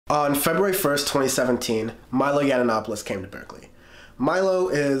On February 1st, 2017, Milo Yiannopoulos came to Berkeley. Milo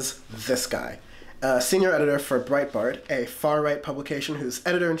is this guy, a senior editor for Breitbart, a far-right publication whose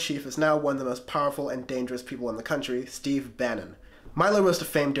editor-in-chief is now one of the most powerful and dangerous people in the country, Steve Bannon. Milo rose to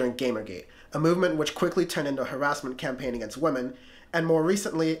fame during Gamergate, a movement which quickly turned into a harassment campaign against women, and more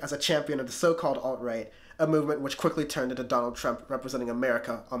recently as a champion of the so-called alt-right, a movement which quickly turned into Donald Trump representing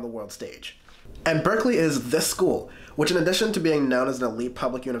America on the world stage. And Berkeley is this school, which in addition to being known as an elite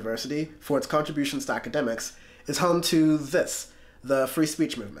public university for its contributions to academics, is home to this, the free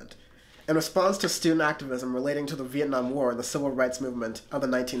speech movement. In response to student activism relating to the Vietnam War and the civil rights movement of the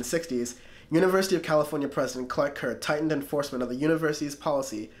 1960s, University of California President Clark Kerr tightened enforcement of the university's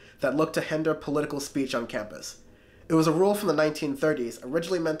policy that looked to hinder political speech on campus. It was a rule from the 1930s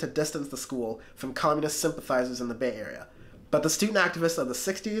originally meant to distance the school from communist sympathizers in the Bay Area. But the student activists of the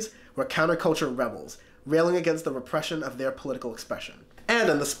 60s were counterculture rebels, railing against the repression of their political expression. And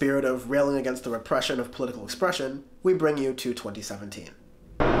in the spirit of railing against the repression of political expression, we bring you to 2017.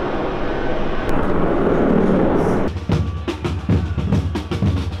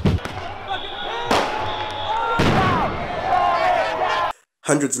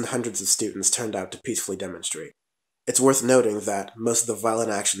 Hundreds and hundreds of students turned out to peacefully demonstrate. It's worth noting that most of the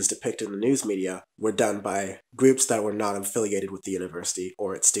violent actions depicted in the news media were done by groups that were not affiliated with the university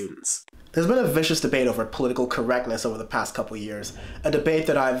or its students. There's been a vicious debate over political correctness over the past couple years, a debate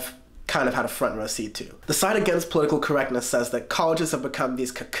that I've kind of had a front row seat to. The side against political correctness says that colleges have become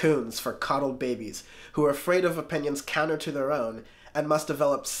these cocoons for coddled babies who are afraid of opinions counter to their own and must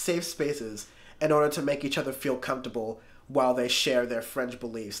develop safe spaces in order to make each other feel comfortable while they share their fringe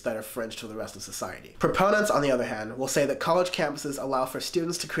beliefs that are fringe to the rest of society. Proponents, on the other hand, will say that college campuses allow for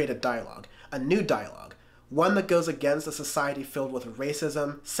students to create a dialogue, a new dialogue, one that goes against a society filled with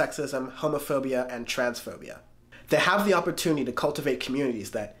racism, sexism, homophobia, and transphobia. They have the opportunity to cultivate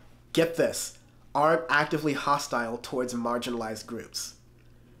communities that, get this, aren't actively hostile towards marginalized groups.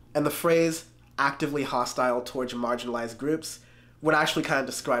 And the phrase, actively hostile towards marginalized groups, would actually kind of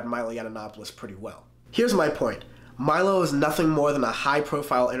describe Milo Yiannopoulos pretty well. Here's my point. Milo is nothing more than a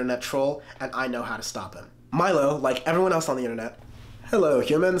high-profile internet troll, and I know how to stop him. Milo, like everyone else on the internet, hello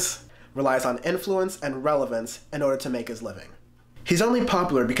humans, relies on influence and relevance in order to make his living. He's only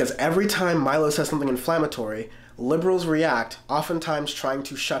popular because every time Milo says something inflammatory, liberals react, oftentimes trying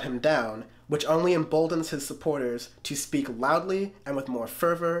to shut him down, which only emboldens his supporters to speak loudly and with more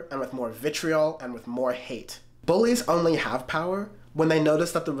fervor and with more vitriol and with more hate. Bullies only have power when they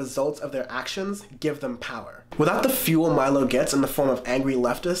notice that the results of their actions give them power. Without the fuel Milo gets in the form of angry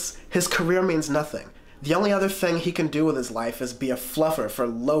leftists, his career means nothing. The only other thing he can do with his life is be a fluffer for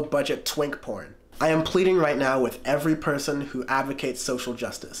low-budget twink porn. I am pleading right now with every person who advocates social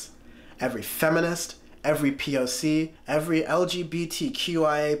justice. Every feminist, every POC, every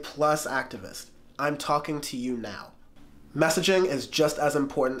LGBTQIA+ activist. I'm talking to you now. Messaging is just as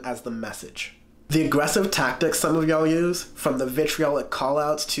important as the message. The aggressive tactics some of y'all use, from the vitriolic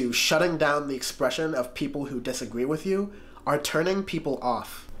callouts to shutting down the expression of people who disagree with you, are turning people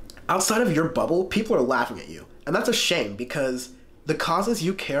off. Outside of your bubble, people are laughing at you. And that's a shame because the causes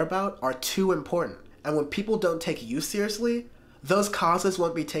you care about are too important. And when people don't take you seriously, those causes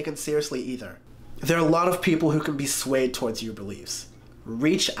won't be taken seriously either. There are a lot of people who can be swayed towards your beliefs.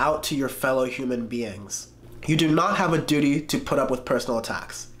 Reach out to your fellow human beings. You do not have a duty to put up with personal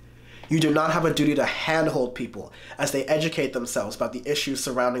attacks. You do not have a duty to handhold people as they educate themselves about the issues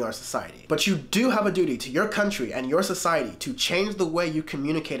surrounding our society. But you do have a duty to your country and your society to change the way you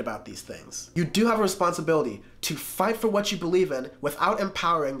communicate about these things. You do have a responsibility to fight for what you believe in without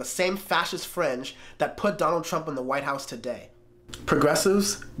empowering the same fascist fringe that put Donald Trump in the White House today.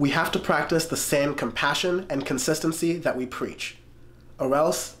 Progressives, we have to practice the same compassion and consistency that we preach, or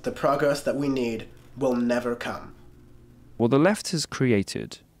else the progress that we need will never come. Well, the left has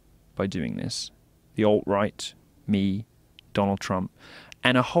created, by doing this, the alt-right, me, Donald Trump,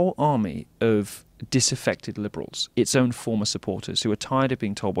 and a whole army of disaffected liberals, its own former supporters, who are tired of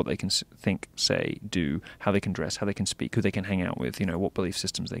being told what they can think, say, do, how they can dress, how they can speak, who they can hang out with, what belief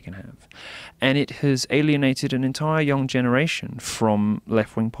systems they can have. And it has alienated an entire young generation from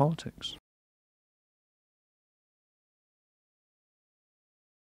left-wing politics.